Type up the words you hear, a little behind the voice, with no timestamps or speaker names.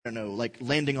don't know, like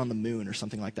landing on the moon or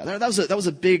something like that. That was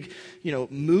a big,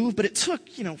 move, but it took,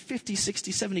 50,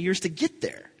 60, 70 years to get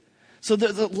there. So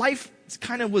the life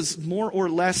kind of was more or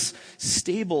less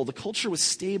stable. The culture was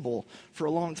stable for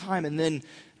a long time, and then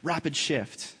rapid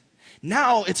shift.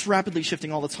 Now it's rapidly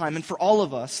shifting all the time, and for all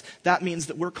of us, that means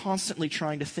that we're constantly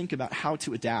trying to think about how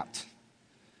to adapt.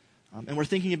 And we're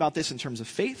thinking about this in terms of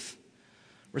faith.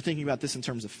 We're thinking about this in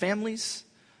terms of families.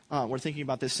 We're thinking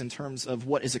about this in terms of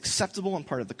what is acceptable and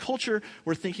part of the culture.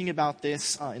 We're thinking about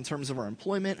this in terms of our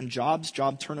employment and jobs.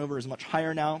 Job turnover is much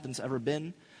higher now than it's ever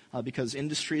been because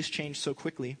industry has changed so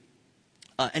quickly.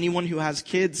 Anyone who has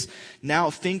kids now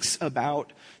thinks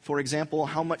about, for example,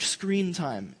 how much screen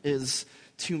time is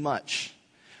too much.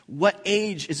 What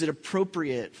age is it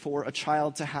appropriate for a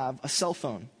child to have a cell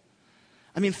phone?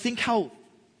 I mean, think how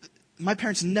my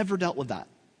parents never dealt with that.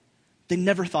 They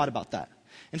never thought about that.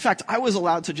 In fact, I was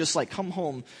allowed to just come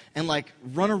home and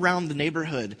run around the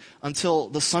neighborhood until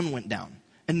the sun went down,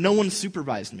 and no one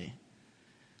supervised me.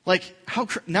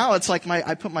 Now it's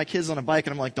I put my kids on a bike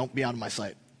and I'm like, don't be out of my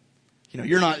sight.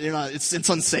 You're not, it's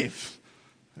unsafe.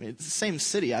 I mean, it's the same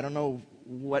city. I don't know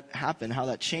what happened, how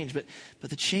that changed, but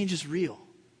the change is real.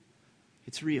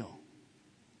 It's real.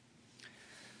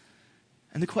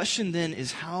 And the question then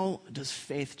is, how does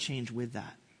faith change with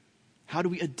that? How do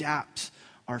we adapt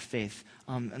our faith?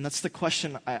 And that's the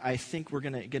question I think we're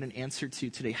going to get an answer to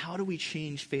today. How do we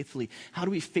change faithfully? How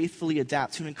do we faithfully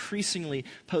adapt to an increasingly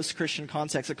post-Christian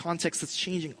context, a context that's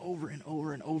changing over and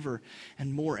over and over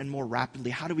and more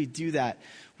rapidly? How do we do that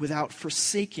without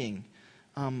forsaking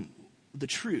the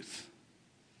truth?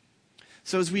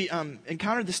 So as we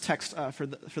encounter this text for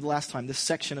the last time, this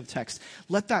section of text,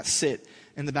 let that sit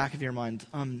in the back of your mind.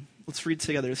 Let's read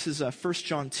together. This is 1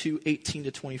 John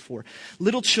 2:18-24.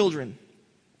 Little children,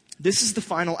 this is the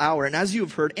final hour, and as you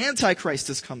have heard, Antichrist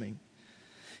is coming.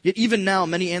 Yet even now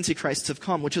many Antichrists have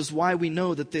come, which is why we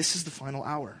know that this is the final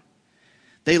hour.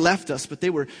 They left us, but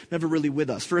they were never really with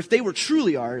us. For if they were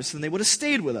truly ours, then they would have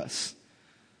stayed with us.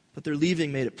 But their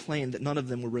leaving made it plain that none of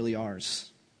them were really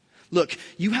ours. Look,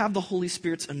 you have the Holy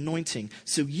Spirit's anointing,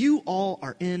 so you all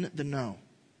are in the know.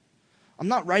 I'm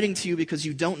not writing to you because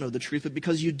you don't know the truth, but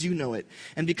because you do know it,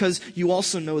 and because you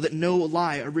also know that no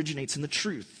lie originates in the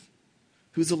truth.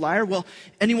 Who's a liar? Well,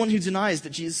 anyone who denies that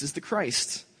Jesus is the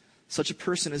Christ. Such a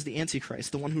person is the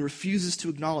Antichrist, the one who refuses to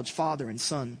acknowledge Father and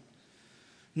Son.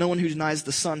 No one who denies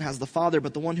the Son has the Father,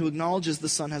 but the one who acknowledges the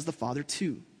Son has the Father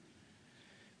too.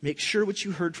 Make sure what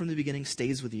you heard from the beginning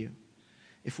stays with you.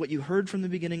 If what you heard from the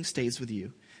beginning stays with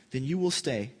you, then you will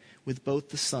stay with both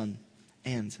the Son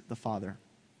and the Father.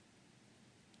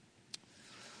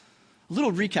 A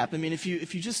little recap. I mean, if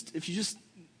you just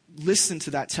listen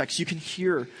to that text, you can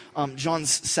hear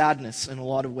John's sadness in a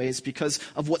lot of ways because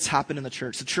of what's happened in the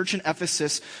church. The church in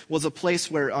Ephesus was a place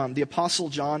where the Apostle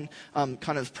John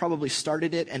kind of probably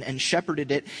started it and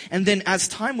shepherded it. And then as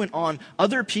time went on,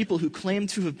 other people who claimed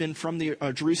to have been from the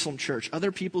Jerusalem church,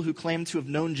 other people who claimed to have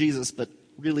known Jesus but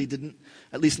really didn't,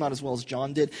 at least not as well as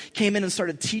John did, came in and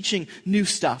started teaching new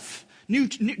stuff. New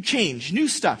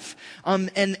stuff.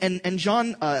 And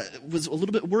John was a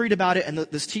little bit worried about it, and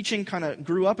this teaching kind of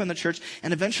grew up in the church,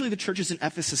 and eventually the churches in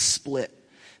Ephesus split.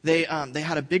 They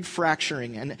had a big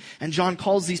fracturing, and John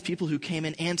calls these people who came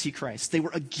in Antichrist. They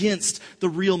were against the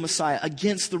real Messiah,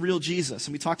 against the real Jesus.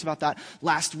 And we talked about that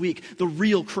last week. The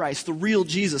real Christ, the real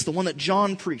Jesus, the one that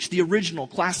John preached, the original,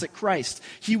 classic Christ.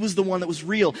 He was the one that was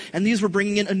real. And these were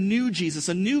bringing in a new Jesus,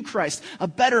 a new Christ, a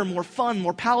better, more fun,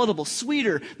 more palatable,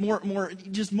 sweeter, more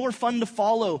fun to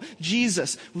follow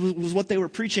Jesus was what they were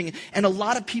preaching. And a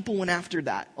lot of people went after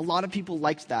that. A lot of people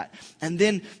liked that. And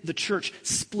then the church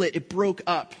split. It broke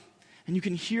up. And you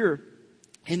can hear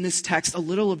in this text a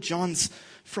little of John's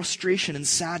frustration and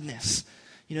sadness.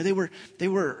 They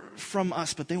were from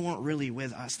us, but they weren't really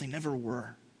with us. They never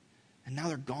were. And now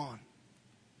they're gone.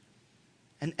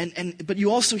 But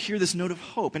you also hear this note of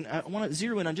hope. And I want to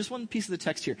zero in on just one piece of the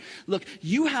text here. Look,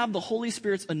 you have the Holy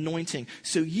Spirit's anointing,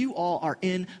 so you all are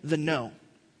in the know.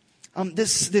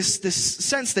 This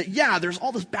sense that, there's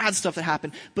all this bad stuff that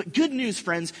happened, but good news,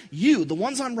 friends, you, the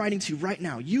ones I'm writing to right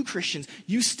now, you Christians,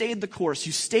 you stayed the course,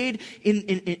 you stayed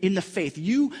in the faith,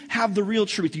 you have the real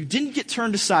truth, you didn't get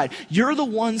turned aside, you're the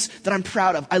ones that I'm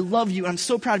proud of, I love you, and I'm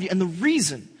so proud of you, and the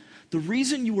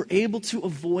reason you were able to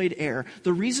avoid error,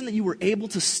 the reason that you were able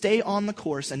to stay on the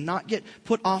course and not get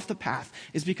put off the path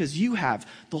is because you have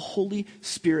the Holy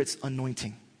Spirit's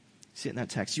anointing. See it in that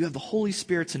text, you have the Holy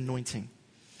Spirit's anointing.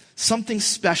 Something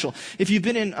special. If you've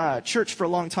been in church for a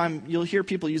long time, you'll hear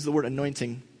people use the word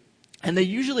anointing. And they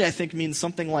usually, I think, mean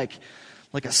something like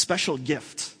a special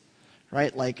gift,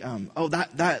 right? Like, oh,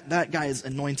 that guy is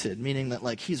anointed, meaning that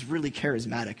like he's really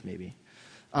charismatic maybe.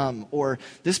 Or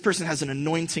this person has an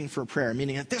anointing for prayer,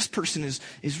 meaning that this person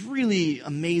is really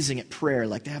amazing at prayer,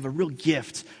 like they have a real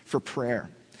gift for prayer.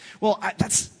 Well,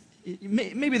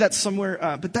 maybe that's somewhere,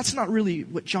 but that's not really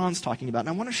what John's talking about. And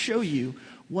I want to show you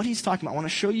what he's talking about. I want to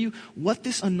show you what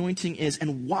this anointing is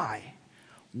and why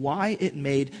it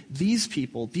made these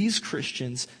people, these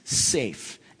Christians,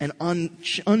 safe and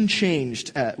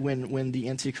unchanged when the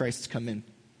Antichrists come in.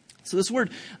 So this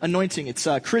word anointing, it's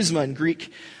charisma in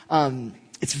Greek.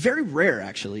 It's very rare,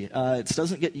 actually. It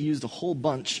doesn't get used a whole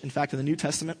bunch. In fact, in the New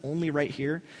Testament, only right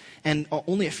here. And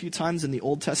only a few times in the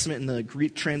Old Testament, in the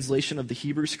Greek translation of the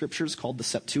Hebrew Scriptures called the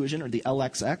Septuagint or the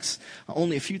LXX.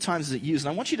 Only a few times is it used.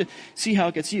 And I want you to see how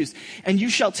it gets used. And you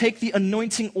shall take the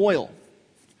anointing oil,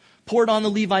 pour it on the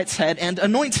Levite's head, and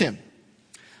anoint him.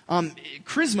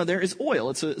 Charisma there is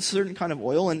oil. It's a certain kind of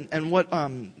oil. And what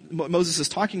Moses is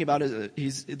talking about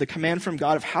is the command from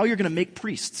God of how you're going to make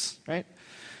priests, right?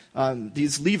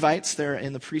 These Levites, they're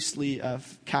in the priestly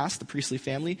caste, the priestly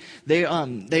family. They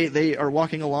are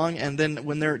walking along, and then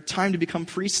when they're time to become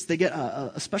priests, they get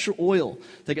a special oil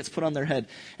that gets put on their head.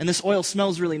 And this oil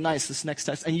smells really nice, this next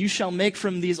text. And you shall make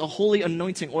from these a holy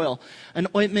anointing oil, an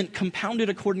ointment compounded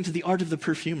according to the art of the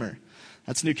perfumer.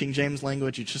 That's New King James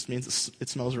language. It just means it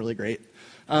smells really great.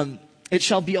 It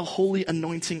shall be a holy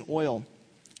anointing oil.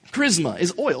 Charisma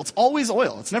is oil. It's always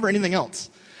oil. It's never anything else.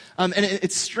 And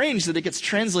it's strange that it gets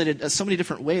translated as so many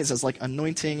different ways, as like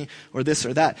anointing or this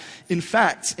or that. In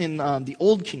fact, in the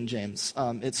Old King James,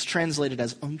 it's translated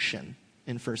as unction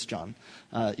in 1 John.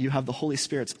 You have the Holy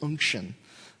Spirit's unction,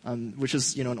 which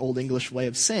is, an Old English way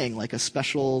of saying like a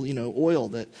special, oil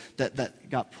that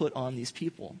got put on these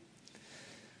people.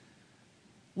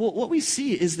 Well, what we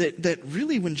see is that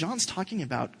really when John's talking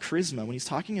about charisma, when he's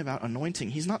talking about anointing,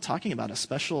 he's not talking about a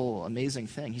special, amazing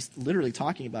thing. He's literally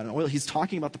talking about an oil. He's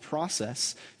talking about the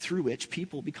process through which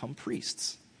people become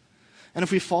priests. And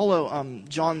if we follow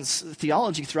John's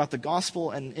theology throughout the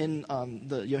gospel and in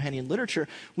the Johannine literature,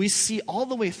 we see all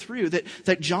the way through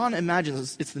that John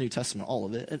imagines, it's the New Testament, all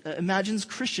of it, imagines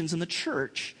Christians in the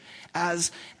church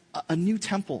as a new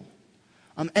temple.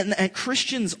 And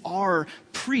Christians are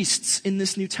priests in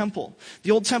this new temple.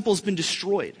 The old temple has been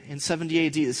destroyed in 70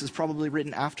 AD. This is probably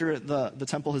written after the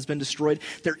temple has been destroyed.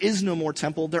 There is no more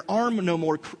temple. There are no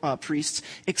more priests,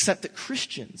 except that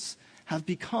Christians have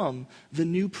become the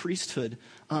new priesthood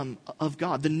of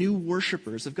God, the new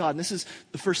worshipers of God. And this is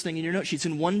the first thing in your note sheets.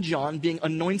 In 1 John, being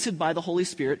anointed by the Holy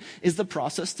Spirit is the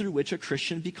process through which a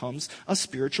Christian becomes a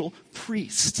spiritual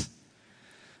priest.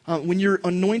 When you're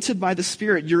anointed by the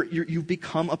Spirit, you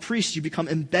become a priest. You become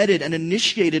embedded and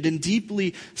initiated and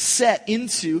deeply set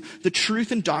into the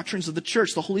truth and doctrines of the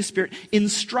church. The Holy Spirit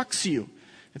instructs you.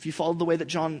 If you follow the way that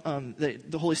John,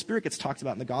 the Holy Spirit gets talked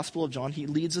about in the Gospel of John, he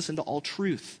leads us into all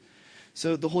truth.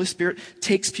 So the Holy Spirit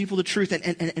takes people to truth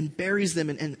and buries them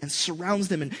and surrounds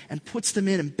them and puts them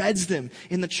in, embeds them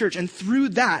in the church. And through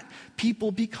that,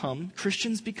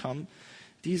 Christians become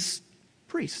these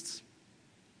priests.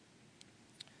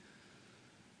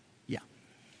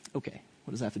 Okay,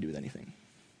 what does that have to do with anything?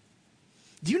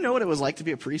 Do you know what it was like to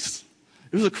be a priest?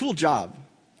 It was a cool job.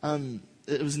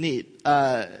 It was neat.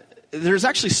 There's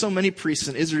actually so many priests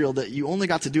in Israel that you only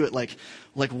got to do it like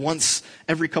once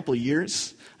every couple of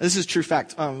years. This is true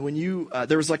fact. There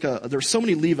were so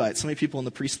many Levites, so many people in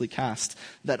the priestly caste,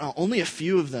 that only a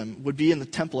few of them would be in the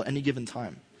temple at any given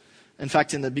time. In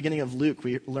fact, in the beginning of Luke,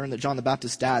 we learned that John the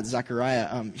Baptist's dad,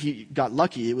 Zechariah, he got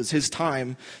lucky. It was his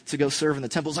time to go serve in the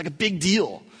temple. It was like a big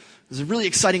deal. It was a really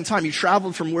exciting time. You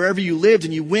traveled from wherever you lived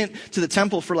and you went to the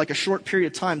temple for like a short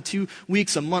period of time, 2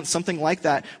 weeks, a month, something like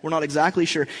that. We're not exactly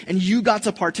sure. And you got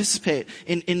to participate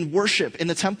in worship in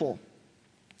the temple.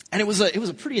 And it was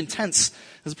a pretty intense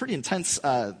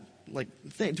thing.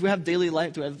 Do we have daily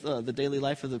life? Do we have the daily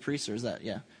life of the priest, or is that,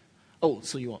 yeah? Oh,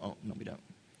 no, we don't.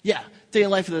 Yeah, daily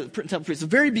life of the temple priest. The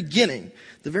very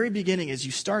beginning is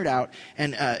you start out,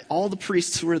 and all the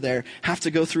priests who are there have to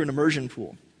go through an immersion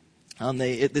pool.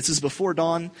 This is before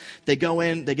dawn. They go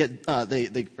in, they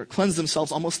cleanse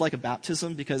themselves almost like a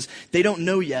baptism, because they don't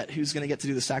know yet who's going to get to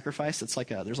do the sacrifice. It's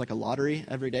there's a lottery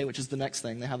every day, which is the next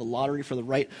thing. They have a lottery for the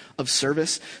rite of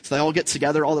service. So they all get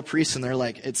together, all the priests, and they're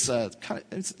like, it's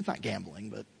not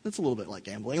gambling, but it's a little bit like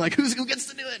gambling. Like who gets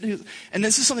to do it? And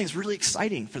this is something that's really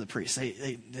exciting for the priests.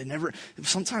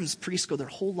 Sometimes priests go their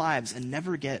whole lives and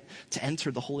never get to enter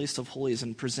the holiest of holies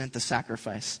and present the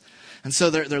sacrifice. And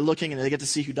so they're looking and they get to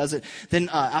see who does it. Then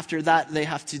after that, they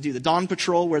have to do the dawn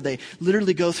patrol, where they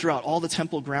literally go throughout all the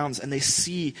temple grounds and they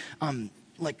see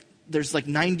there's like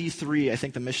 93, I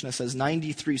think the Mishnah says,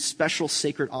 93 special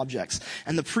sacred objects.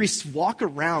 And the priests walk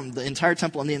around the entire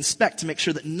temple and they inspect to make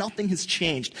sure that nothing has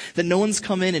changed, that no one's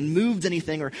come in and moved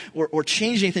anything or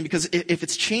changed anything, because if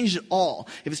it's changed at all,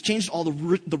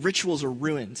 the rituals are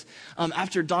ruined.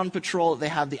 After dawn patrol, they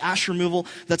have the ash removal.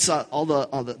 That's all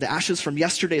the ashes from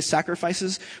yesterday's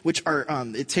sacrifices, which are,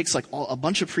 it takes like a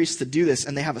bunch of priests to do this,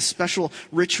 and they have a special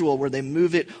ritual where they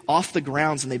move it off the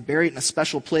grounds and they bury it in a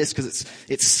special place because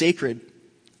it's sacred.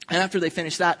 And after they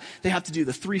finish that, they have to do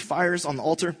the 3 fires on the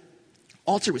altar.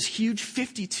 Altar was huge,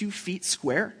 52 feet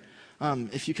square,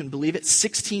 if you can believe it,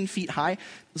 16 feet high.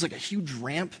 It was like a huge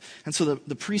ramp. And so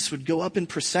the priests would go up in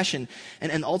procession,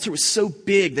 and the altar was so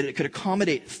big that it could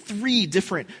accommodate 3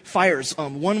 different fires.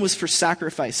 One was for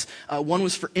sacrifice, one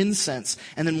was for incense,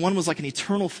 and then one was like an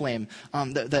eternal flame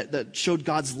that showed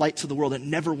God's light to the world. It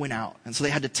never went out. And so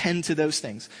they had to tend to those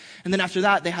things. And then after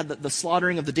that, they had the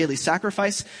slaughtering of the daily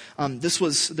sacrifice.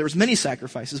 There was many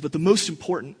sacrifices, but the most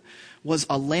important was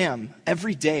a lamb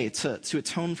every day to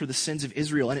atone for the sins of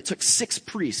Israel. And it took 6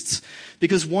 priests,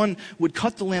 because one would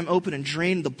cut the lamb open and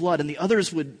drain the blood, and the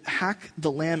others would hack the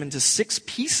lamb into 6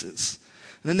 pieces.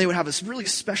 And then they would have this really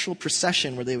special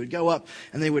procession where they would go up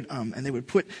and they would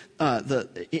put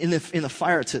in the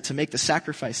fire to make the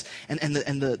sacrifice. And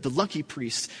the lucky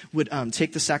priest would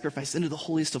take the sacrifice into the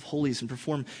holiest of holies and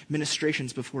perform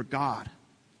ministrations before God.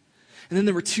 And then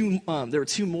there were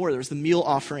two more. There was the meal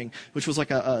offering, which was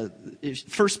like a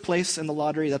first place in the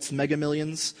lottery. That's Mega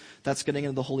Millions. That's getting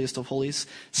into the holiest of holies.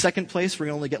 Second place, where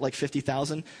you only get like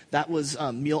 50,000. That was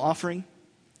meal offering.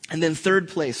 And then third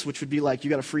place, which would be like you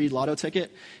got a free lotto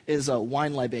ticket, is a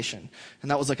wine libation.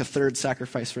 And that was like a third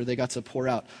sacrifice where they got to pour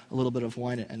out a little bit of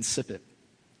wine and sip it.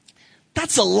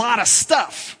 That's a lot of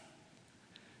stuff.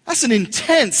 That's an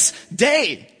intense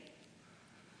day.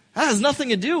 That has nothing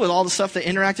to do with all the stuff that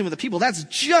interacting with the people. That's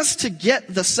just to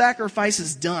get the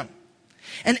sacrifices done.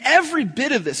 And every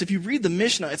bit of this, if you read the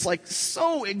Mishnah, it's like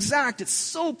so exact, it's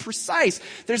so precise.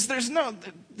 There's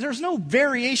no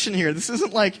variation here. This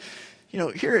isn't like,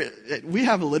 here we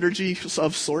have a liturgy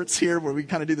of sorts here where we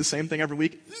kind of do the same thing every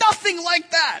week. Nothing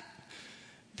like that.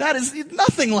 That is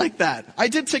nothing like that. I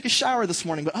did take a shower this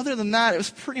morning, but other than that, it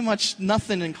was pretty much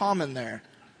nothing in common there.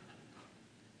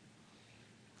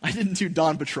 I didn't do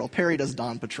dawn patrol. Perry does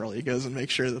dawn patrol. He goes and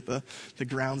makes sure that the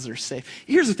grounds are safe.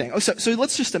 Here's the thing. So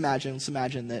let's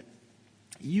imagine that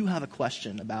you have a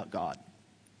question about God.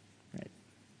 Right?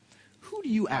 Who do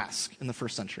you ask in the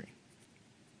first century?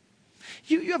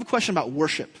 You have a question about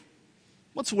worship.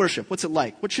 What's worship? What's it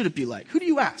like? What should it be like? Who do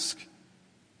you ask?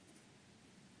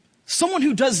 Someone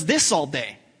who does this all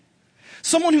day.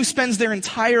 Someone who spends their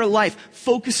entire life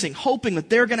focusing, hoping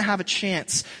that they're going to have a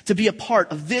chance to be a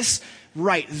part of this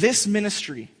this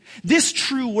ministry, this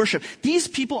true worship. These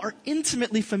people are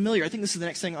intimately familiar. I think this is the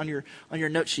next thing on your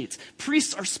note sheets.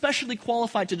 Priests are specially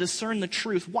qualified to discern the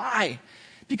truth. Why?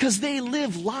 Because they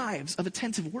live lives of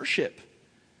attentive worship.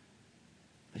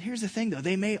 But here's the thing, though.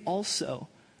 They may also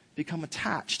become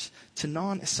attached to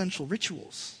non-essential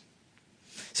rituals.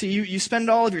 See, you spend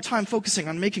all of your time focusing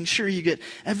on making sure you get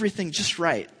everything just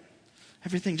right.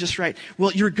 Everything just right.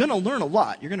 Well, you're going to learn a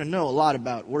lot. You're going to know a lot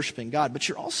about worshiping God, but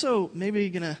you're also maybe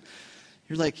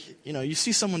you're like, you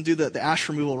see someone do the ash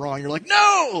removal wrong. You're like,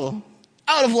 no,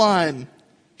 out of line.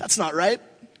 That's not right.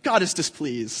 God is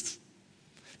displeased.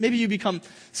 Maybe you become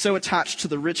so attached to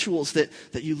the rituals that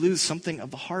you lose something of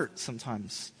the heart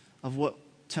sometimes of what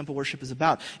temple worship is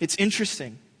about. It's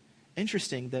interesting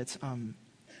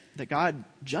that God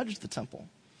judged the temple.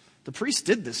 The priests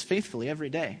did this faithfully every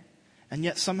day. And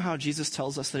yet somehow Jesus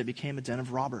tells us that it became a den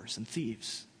of robbers and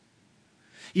thieves.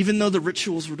 Even though the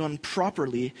rituals were done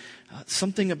properly,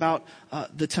 something about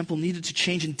the temple needed to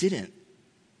change and didn't.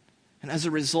 And as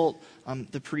a result,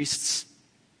 the priests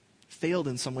failed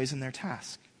in some ways in their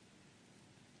task.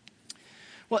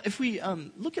 Well, if we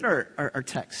look at our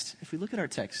text,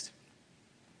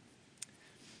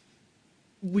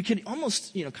 we could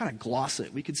almost, kind of gloss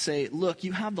it. We could say, look,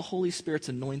 you have the Holy Spirit's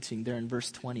anointing there in verse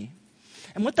 20.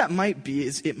 And what that might be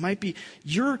is it might be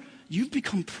you've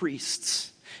become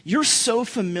priests. You're so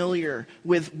familiar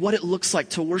with what it looks like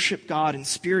to worship God in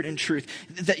spirit and truth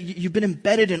that you've been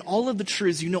embedded in all of the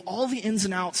truths. You know all the ins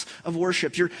and outs of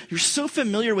worship. You're so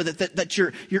familiar with it that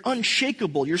you're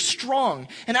unshakable. You're strong.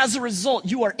 And as a result,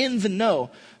 you are in the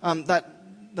know.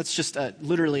 That's just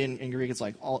literally in Greek, it's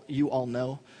like you all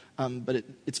know. But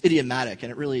it's idiomatic,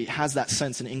 and it really has that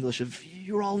sense in English of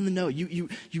you're all in the know. You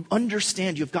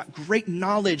understand. You've got great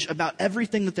knowledge about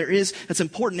everything that there is that's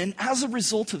important. And as a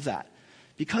result of that,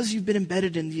 because you've been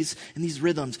embedded in these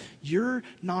rhythms, you're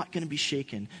not going to be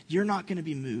shaken. You're not going to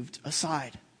be moved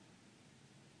aside.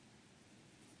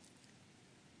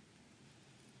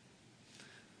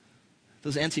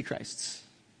 those antichrists.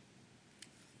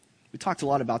 We talked a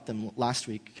lot about them last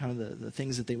week, kind of the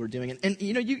things that they were doing. And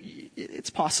it's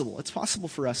possible. It's possible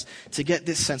for us to get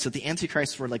this sense that the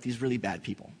antichrists were like these really bad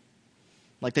people.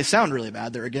 Like they sound really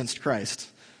bad. They're against Christ.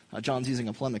 John's using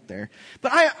a polemic there.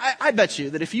 But I bet you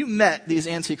that if you met these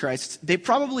antichrists, they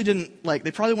probably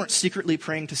weren't secretly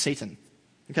praying to Satan.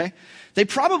 Okay? They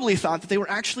probably thought that they were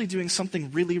actually doing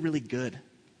something really, really good.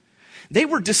 They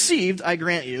were deceived, I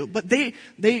grant you, but they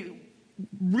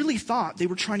really thought they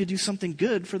were trying to do something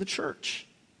good for the church.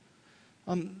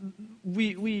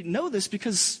 We know this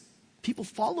because people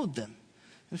followed them.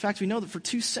 In fact, we know that for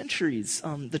 2 centuries,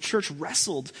 the church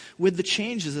wrestled with the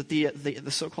changes that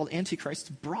the so-called antichrists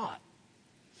brought.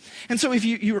 And so if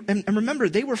you remember,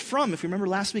 if you remember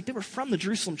last week, they were from the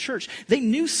Jerusalem church. They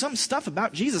knew some stuff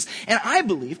about Jesus. And I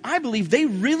believe they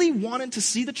really wanted to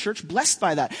see the church blessed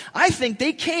by that. I think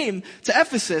they came to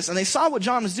Ephesus and they saw what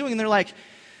John was doing and they're like,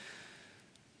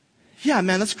 yeah,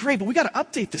 man, that's great, but we got to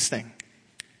update this thing.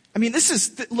 I mean,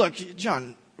 look,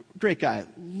 John, great guy.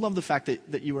 Love the fact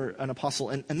that you were an apostle,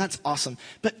 and that's awesome.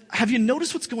 But have you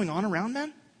noticed what's going on around,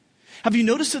 man? Have you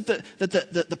noticed that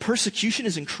the persecution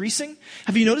is increasing?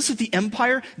 Have you noticed that the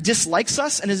empire dislikes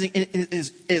us and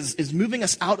is moving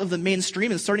us out of the mainstream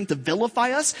and starting to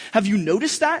vilify us? Have you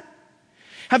noticed that?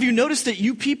 Have you noticed that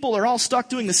you people are all stuck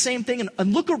doing the same thing?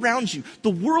 And look around you.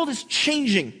 The world is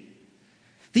changing.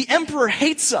 The emperor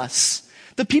hates us.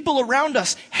 The people around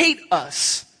us hate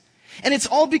us. And it's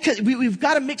all because we've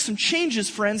got to make some changes,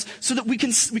 friends, so that we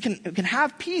can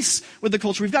have peace with the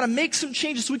culture. We've got to make some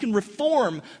changes so we can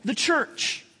reform the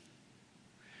church.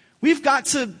 We've got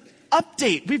to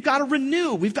update. We've got to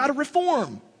renew. We've got to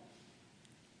reform.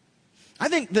 I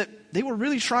think that they were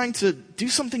really trying to do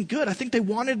something good. I think they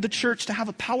wanted the church to have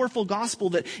a powerful gospel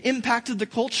that impacted the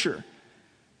culture.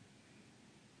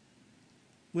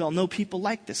 We all know people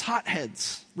like this,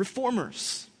 hotheads,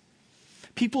 reformers,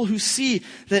 people who see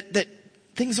that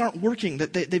things aren't working,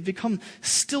 that they've become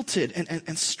stilted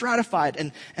and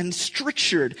stratified and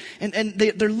strictured. And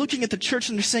they're looking at the church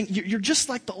and they're saying, you're just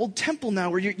like the old temple now,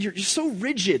 where you're so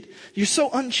rigid, you're so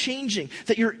unchanging,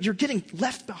 that you're getting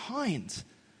left behind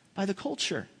by the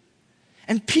culture.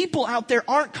 And people out there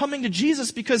aren't coming to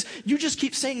Jesus because you just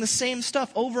keep saying the same stuff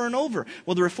over and over.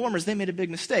 Well, the reformers, they made a big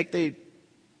mistake. They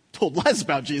told lies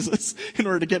about Jesus in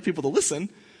order to get people to listen.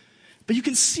 But you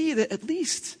can see that at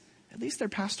least their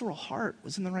pastoral heart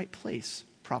was in the right place,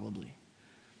 probably.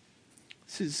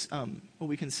 This is what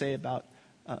we can say about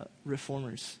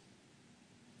reformers.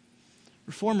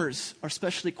 Reformers are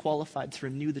specially qualified to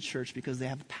renew the church because they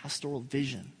have a pastoral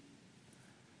vision.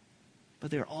 But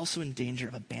they are also in danger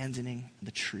of abandoning the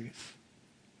truth.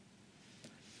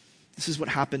 This is what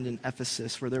happened in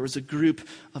Ephesus, where there was a group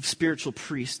of spiritual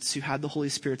priests who had the Holy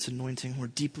Spirit's anointing, who were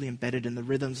deeply embedded in the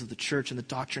rhythms of the church and the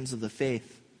doctrines of the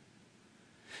faith.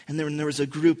 And then there was a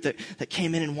group that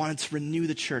came in and wanted to renew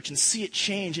the church and see it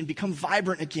change and become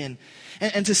vibrant again,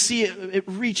 and to see it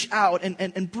reach out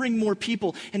and bring more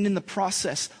people, and in the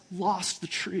process lost the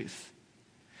truth.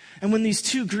 And when these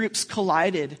two groups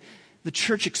collided, the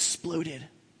church exploded.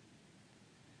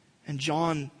 And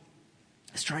John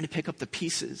is trying to pick up the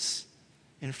pieces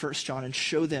in 1 John and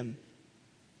show them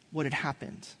what had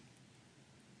happened.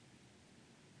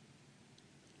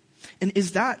 And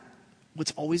is that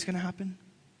what's always going to happen?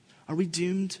 Are we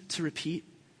doomed to repeat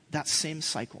that same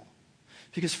cycle?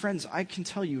 Because friends, I can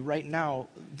tell you right now,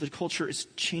 the culture is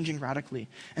changing radically,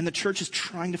 and the church is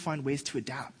trying to find ways to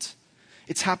adapt.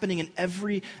 It's happening in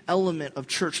every element of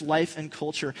church life and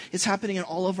culture. It's happening in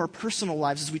all of our personal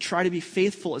lives as we try to be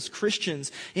faithful as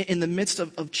Christians in the midst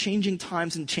of changing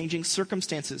times and changing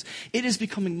circumstances. It is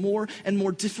becoming more and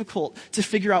more difficult to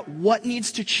figure out what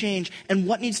needs to change and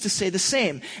what needs to stay the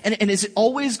same. And is it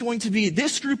always going to be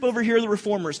this group over here, the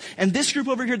reformers, and this group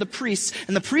over here, the priests,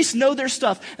 and the priests know their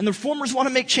stuff, and the reformers want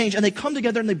to make change, and they come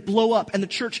together and they blow up, and the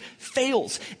church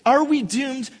fails? Are we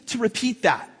doomed to repeat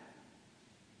that?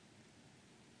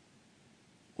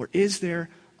 Or is there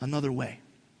another way?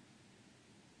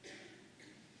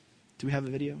 Do we have a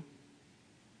video?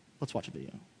 Let's watch a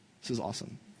video. This is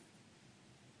awesome.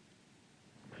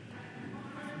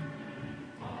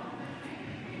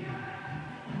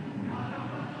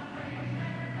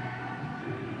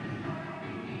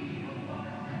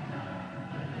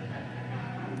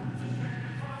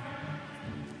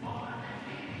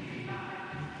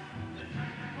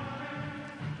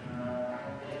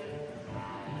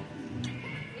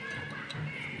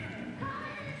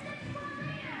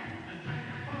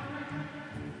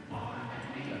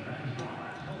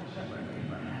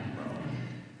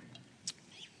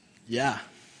 Yeah.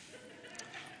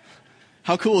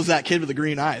 How cool is that kid with the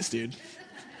green eyes, dude?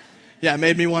 Yeah, it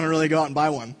made me want to really go out and buy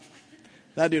one.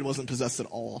 That dude wasn't possessed at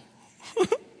all.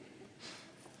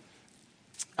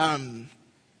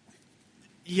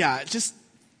 Yeah, just,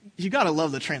 you gotta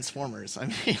love the Transformers. I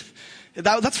mean,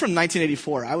 that's from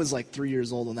 1984. I was like 3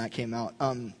 years old when that came out.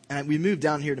 And we moved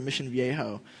down here to Mission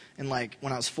Viejo when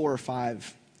I was 4 or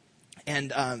 5.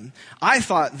 And I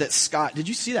thought that Scott, did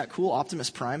you see that cool Optimus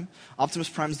Prime? Optimus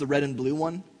Prime's the red and blue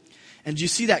one. And did you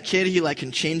see that kid? He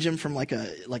can change him from like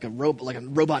a robot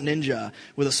ninja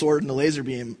with a sword and a laser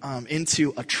beam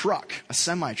into a truck, a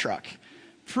semi truck.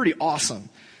 Pretty awesome.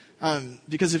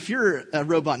 Because if you're a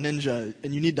robot ninja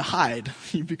and you need to hide,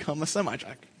 you become a semi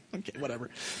truck. Okay, whatever.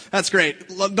 That's great.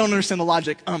 Don't understand the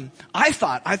logic. I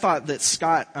thought that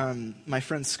Scott, my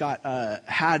friend Scott,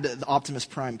 had the Optimus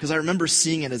Prime because I remember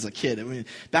seeing it as a kid. I mean,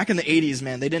 back in the 80s,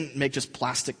 man, they didn't make just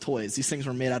plastic toys. These things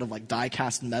were made out of like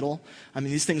die-cast metal. I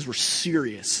mean, these things were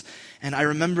serious. And I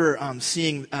remember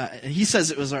seeing, and he says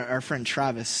it was our friend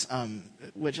Travis,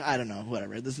 which I don't know,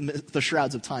 whatever. This is the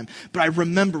shrouds of time. But I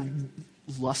remember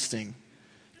lusting,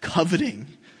 coveting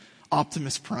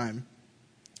Optimus Prime.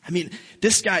 I mean,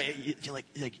 this guy,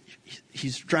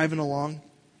 he's driving along,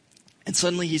 and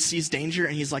suddenly he sees danger,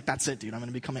 and he's like, that's it, dude. I'm going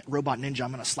to become a robot ninja.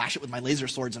 I'm going to slash it with my laser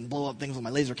swords and blow up things with my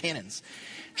laser cannons.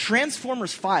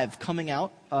 Transformers 5 coming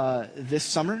out this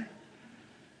summer.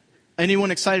 Anyone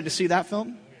excited to see that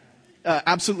film?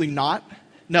 Absolutely not.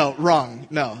 No, wrong.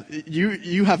 No,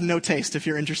 you have no taste if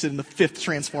you're interested in the 5th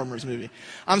Transformers movie.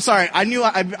 I'm sorry. I knew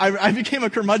I became a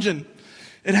curmudgeon.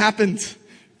 It happened.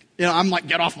 I'm like,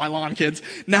 get off my lawn, kids.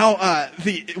 Now,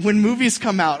 when movies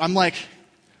come out, I'm like,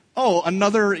 oh,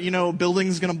 another,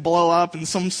 building's gonna blow up and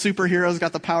some superhero's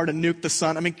got the power to nuke the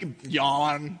sun. I mean,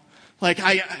 yawn. Like,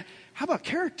 how about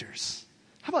characters?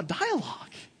 How about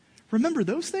dialogue? Remember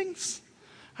those things?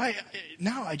 I'm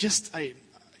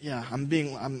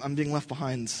being left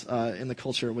behind in the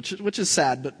culture, which is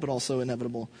sad, but also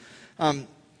inevitable.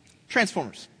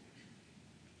 Transformers.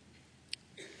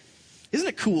 Isn't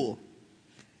it cool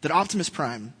that Optimus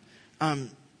Prime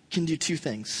can do 2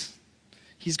 things?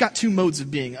 He's got 2 modes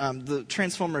of being. The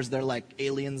Transformers, they're like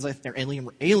aliens. They're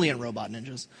alien robot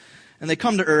ninjas. And they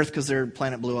come to Earth because their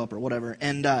planet blew up or whatever.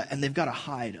 And they've got to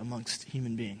hide amongst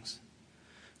human beings.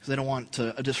 Because they don't want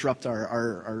to disrupt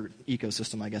our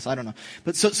ecosystem, I guess. I don't know.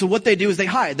 But so what they do is they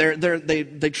hide.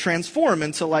 They transform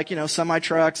into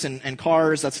semi-trucks and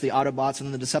cars. That's the Autobots.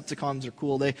 And then the Decepticons are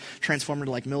cool. They transform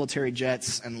into military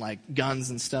jets and guns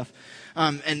and stuff.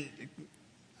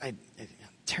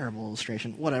 Terrible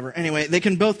illustration, whatever. Anyway, they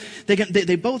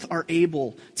both are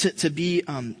able to be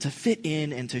to fit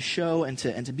in and to show and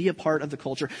to be a part of the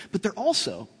culture. But they're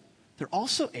also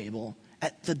able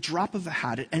at the drop of a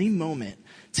hat at any moment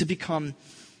to become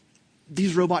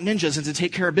these robot ninjas and to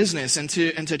take care of business and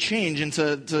to change and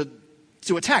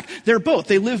to attack. They're both.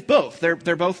 They live both. They're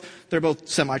both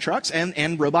semi trucks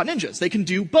and robot ninjas. They can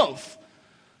do both.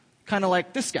 Kind of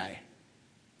like this guy.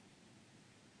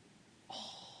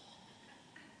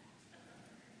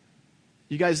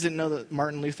 You guys didn't know that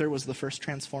Martin Luther was the first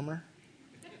Transformer?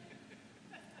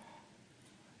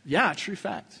 Yeah, true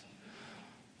fact.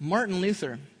 Martin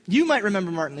Luther. You might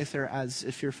remember Martin Luther as,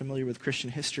 if you're familiar with Christian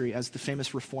history, as the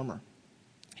famous reformer.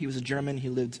 He was a German. He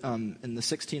lived in the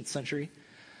 16th century.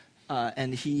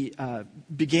 And he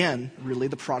began, really,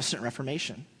 the Protestant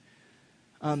Reformation.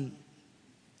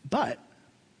 But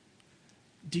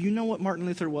do you know what Martin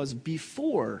Luther was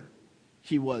before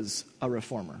he was a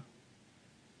reformer?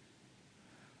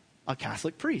 A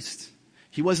Catholic priest.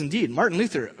 He was indeed. Martin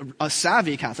Luther, a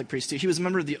savvy Catholic priest too. He was a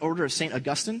member of the Order of St.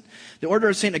 Augustine. The Order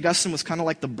of St. Augustine was kind of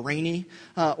like the brainy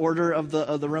order of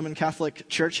the Roman Catholic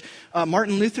Church.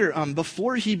 Martin Luther,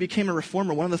 before he became a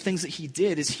reformer, one of the things that he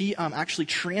did is he actually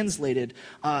translated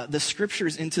the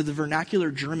scriptures into the vernacular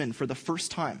German for the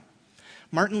first time.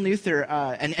 Martin Luther,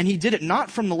 and he did it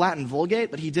not from the Latin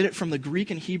Vulgate, but he did it from the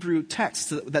Greek and Hebrew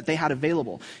texts that they had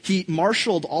available. He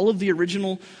marshaled all of the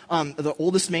original, the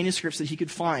oldest manuscripts that he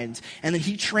could find, and then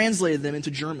he translated them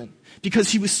into German because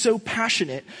he was so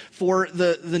passionate for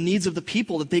the needs of the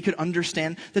people that they could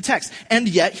understand the text. And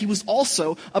yet, he was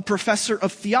also a professor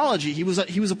of theology. He was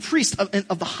a priest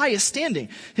of the highest standing.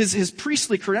 His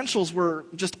priestly credentials were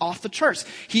just off the charts.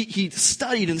 He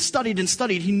studied and studied and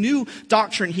studied. He knew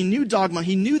doctrine. He knew dogma.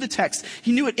 He knew the text.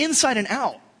 He knew it inside and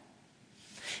out.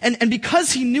 And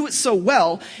because he knew it so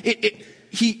well,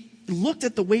 he looked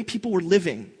at the way people were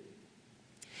living.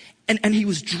 And he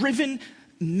was driven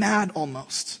mad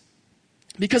almost.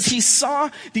 Because he saw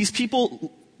these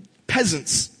people,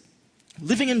 peasants,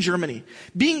 living in Germany,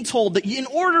 being told that in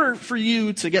order for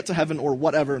you to get to heaven or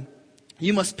whatever,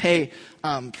 You must pay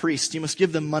priests. You must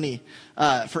give them money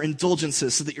for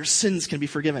indulgences so that your sins can be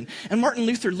forgiven. And Martin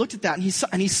Luther looked at that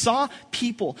and he saw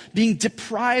people being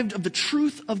deprived of the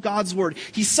truth of God's word.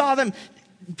 He saw them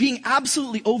being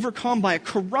absolutely overcome by a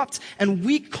corrupt and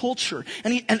weak culture.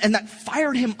 And that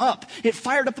fired him up. It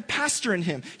fired up the pastor in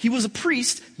him. He was a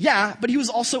priest, yeah, but he was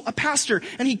also a pastor.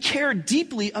 And he cared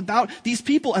deeply about these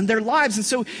people and their lives. And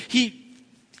so he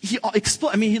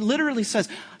literally says,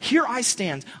 "Here I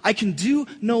stand. I can do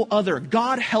no other.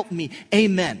 God help me.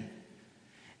 Amen."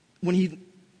 When he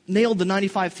nailed the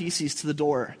 95 Theses to the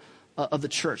door of the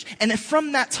church. And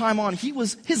from that time on,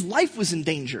 his life was in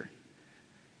danger.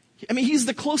 I mean, he's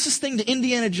the closest thing to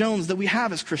Indiana Jones that we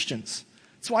have as Christians.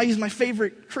 That's why he's my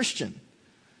favorite Christian.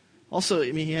 Also,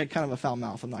 I mean, he had kind of a foul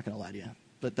mouth, I'm not going to lie to you.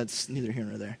 But that's neither here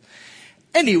nor there.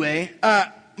 Anyway,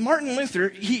 Martin Luther,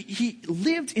 he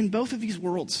lived in both of these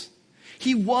worlds.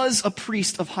 He was a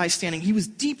priest of high standing. He was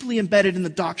deeply embedded in the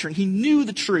doctrine. He knew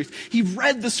the truth. He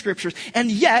read the scriptures.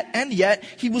 And yet,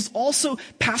 he was also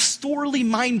pastorally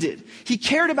minded. He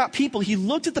cared about people. He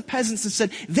looked at the peasants and said,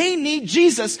 they need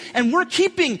Jesus, and we're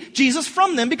keeping Jesus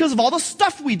from them because of all the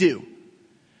stuff we do.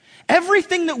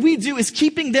 Everything that we do is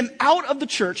keeping them out of the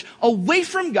church, away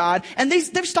from God, and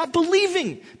they've stopped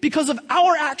believing because of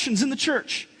our actions in the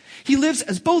church. He lives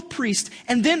as both priest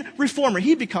and then reformer.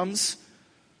 He becomes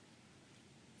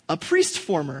a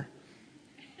priest-former.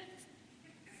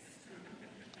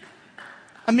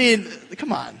 I mean,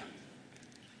 come on.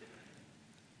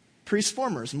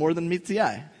 Priest-formers, more than meets the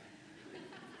eye.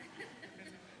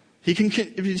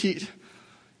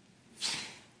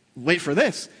 Wait for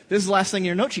this. This is the last thing in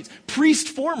your note sheets.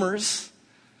 Priest-formers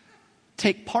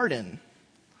take part in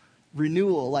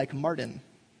renewal like Martin.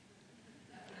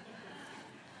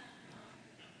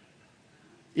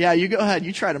 Yeah, you go ahead.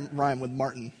 You try to rhyme with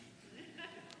Martin.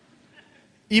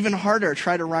 Even harder,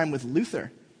 try to rhyme with Luther.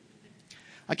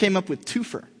 I came up with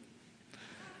twofer.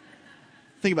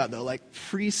 Think about it, though, like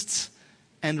priests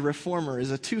and reformer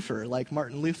is a twofer, like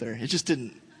Martin Luther. It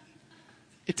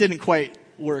didn't quite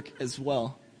work as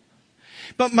well.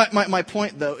 But my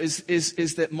point, though,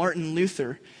 is that Martin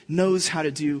Luther knows how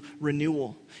to do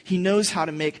renewal. He knows how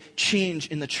to make change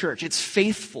in the church. It's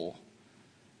faithful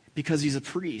because he's a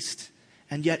priest.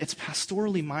 And yet it's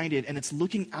pastorally minded, and it's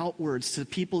looking outwards to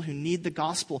people who need the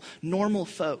gospel, normal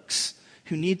folks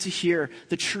who need to hear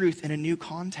the truth in a new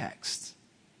context.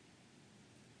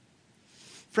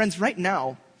 Friends, right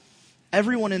now,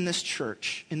 everyone in this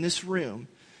church, in this room,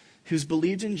 who's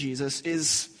believed in Jesus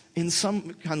is in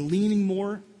some kind of leaning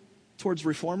more towards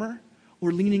reformer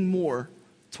or leaning more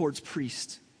towards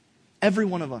priest. Every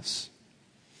one of us.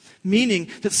 Meaning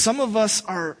that some of us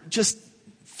are just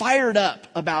fired up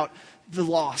about the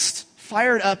lost,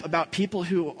 fired up about people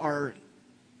who are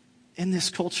in this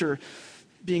culture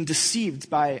being deceived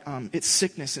by its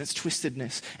sickness and its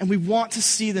twistedness. And we want to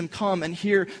see them come and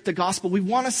hear the gospel. We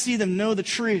want to see them know the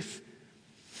truth.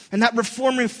 And that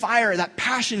reforming fire, that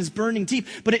passion is burning deep,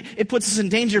 but it puts us in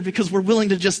danger because we're willing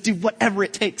to just do whatever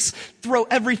it takes. Throw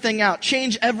everything out,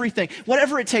 change everything.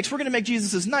 Whatever it takes, we're going to make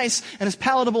Jesus as nice and as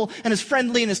palatable and as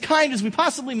friendly and as kind as we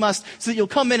possibly must so that you'll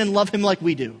come in and love him like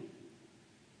we do.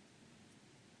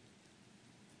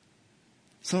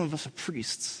 Some of us are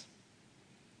priests.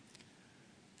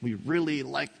 We really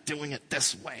like doing it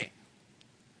this way.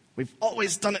 We've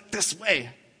always done it this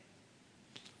way.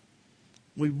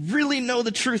 We really know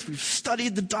the truth. We've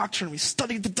studied the doctrine. We've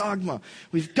studied the dogma.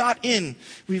 We've got in.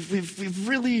 We've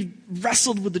really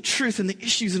wrestled with the truth and the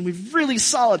issues, and we've really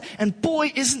solid. And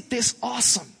boy, isn't this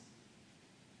awesome.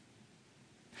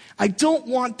 I don't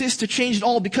want this to change at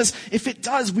all, because if it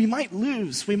does, we might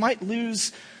lose. We might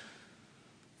lose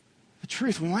the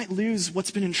truth. We might lose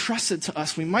what's been entrusted to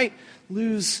us. We might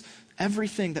lose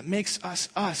everything that makes us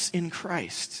us in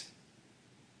Christ.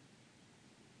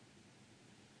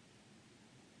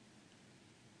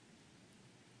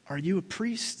 Are you a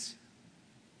priest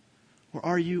or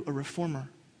are you a reformer?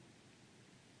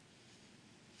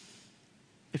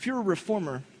 If you're a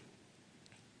reformer,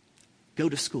 go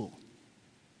to school.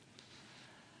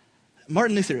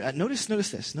 Martin Luther, notice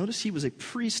this. Notice he was a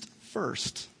priest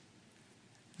first,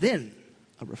 then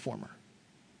a reformer.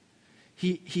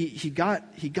 He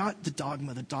got the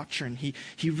dogma, the doctrine.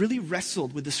 He really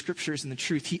wrestled with the scriptures and the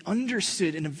truth. He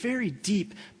understood in a very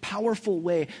deep, powerful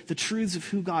way the truths of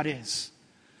who God is.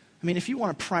 I mean, if you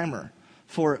want a primer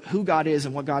for who God is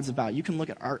and what God's about, you can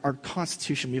look at our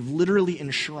Constitution. We've literally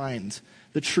enshrined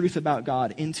the truth about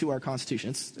God into our Constitution.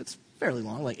 It's fairly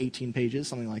long, like 18 pages,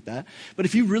 something like that. But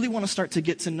if you really want to start to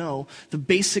get to know the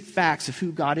basic facts of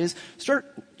who God is, go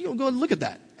and look at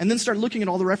that. And then start looking at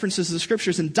all the references to the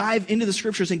scriptures and dive into the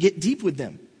scriptures and get deep with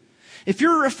them. If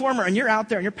you're a reformer and you're out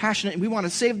there and you're passionate and we want to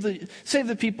save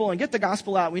the people and get the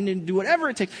gospel out, we need to do whatever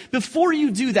it takes. Before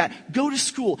you do that, go to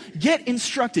school, get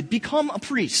instructed, become a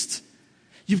priest.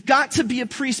 You've got to be a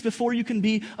priest before you can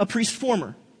be a priest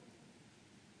former.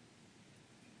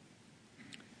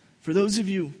 For those of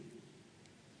you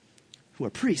who are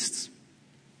priests,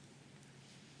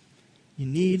 you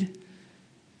need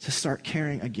to start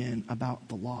caring again about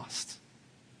the lost.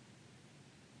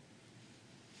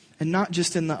 And not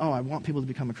just in I want people to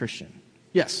become a Christian.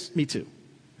 Yes, me too.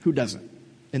 Who doesn't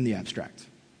in the abstract?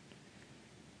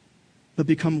 But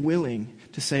become willing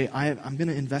to say, I'm going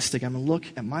to investigate. I'm going to look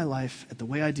at my life, at the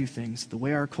way I do things, the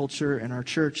way our culture and our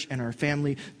church and our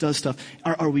family does stuff.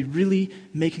 Are we really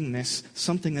making this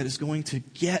something that is going to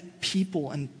get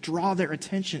people and draw their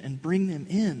attention and bring them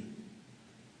in?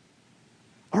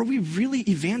 Are we really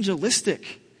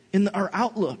evangelistic in our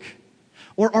outlook?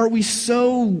 Or are we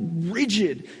so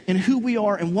rigid in who we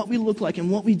are and what we look like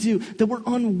and what we do that we're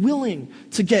unwilling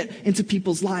to get into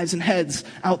people's lives and heads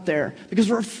out there? Because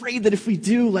we're afraid that if we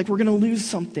do, we're going to lose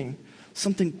something,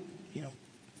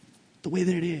 the way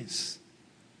that it is.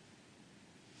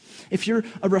 If you're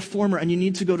a reformer and you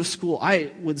need to go to school,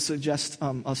 I would suggest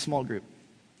a small group.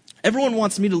 Everyone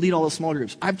wants me to lead all the small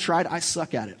groups. I've tried. I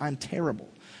suck at it. I'm terrible.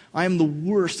 I am the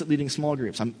worst at leading small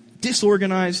groups. I'm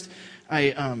disorganized.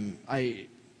 I'm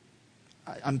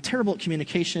terrible at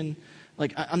communication.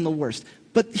 I'm the worst.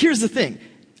 But here's the thing.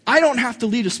 I don't have to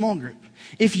lead a small group.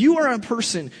 If you are a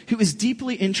person who is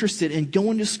deeply interested in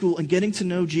going to school and getting to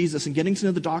know Jesus and getting to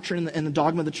know the doctrine and the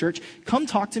dogma of the church, come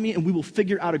talk to me and we will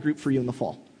figure out a group for you in the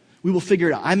fall. We will figure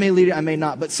it out. I may lead it, I may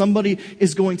not, but somebody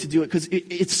is going to do it because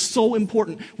it's so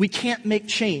important. We can't make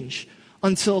change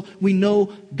until we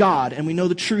know God and we know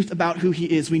the truth about who He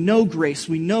is. We know grace,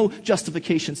 we know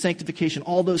justification, sanctification,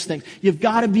 all those things. You've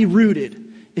got to be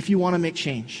rooted if you want to make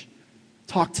change.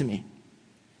 Talk to me.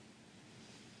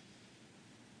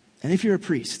 And if you're a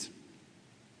priest,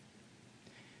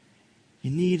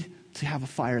 you need to have a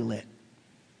fire lit.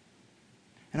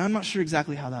 And I'm not sure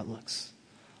exactly how that looks.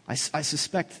 I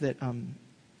suspect that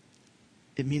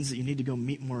it means that you need to go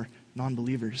meet more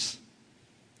non-believers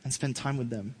and spend time with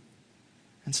them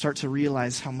and start to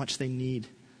realize how much they need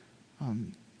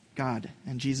God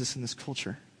and Jesus in this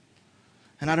culture.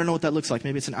 And I don't know what that looks like.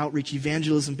 Maybe it's an outreach,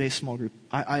 evangelism-based small group.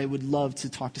 I would love to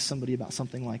talk to somebody about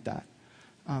something like that.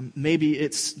 Maybe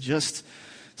it's just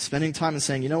spending time and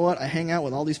saying, you know what, I hang out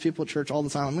with all these people at church all the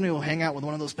time. I'm going to go hang out with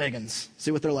one of those pagans,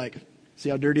 see what they're like, see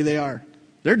how dirty they are.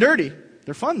 They're dirty.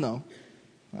 They're fun, though.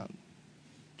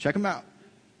 Check them out.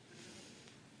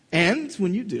 And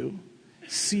when you do,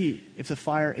 see if the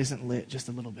fire isn't lit just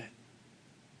a little bit.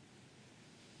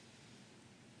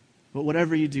 But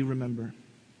whatever you do, remember,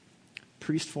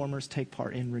 priest formers take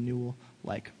part in renewal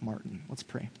like Martin. Let's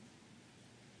pray.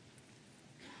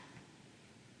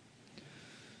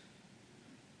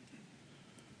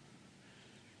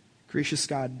 Gracious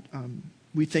God,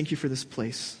 we thank you for this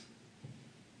place.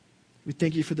 We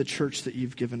thank you for the church that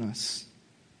you've given us.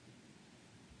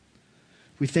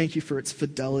 We thank you for its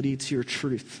fidelity to your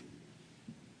truth,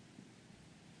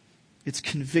 its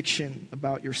conviction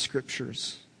about your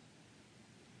scriptures,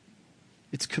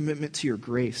 its commitment to your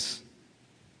grace.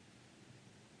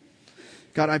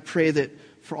 God, I pray that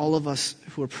for all of us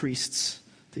who are priests,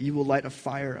 that you will light a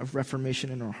fire of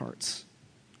reformation in our hearts,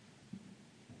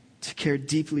 to care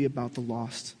deeply about the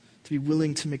lost, to be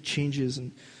willing to make changes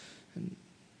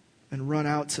and run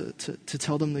out to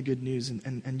tell them the good news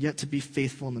and yet to be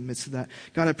faithful in the midst of that.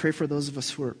 God, I pray for those of us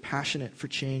who are passionate for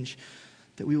change,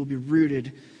 that we will be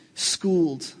rooted,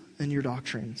 schooled in your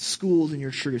doctrine, schooled in your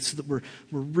truth, so that we're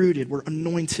rooted, we're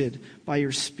anointed by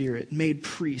your Spirit, made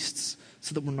priests,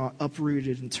 so that we're not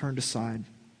uprooted and turned aside.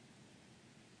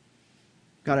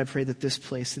 God, I pray that this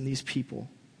place and these people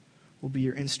will be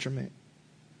your instrument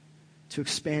to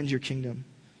expand your kingdom,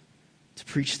 to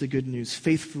preach the good news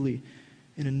faithfully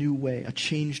in a new way, a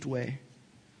changed way,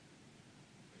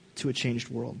 to a changed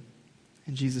world.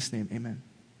 In Jesus' name, amen.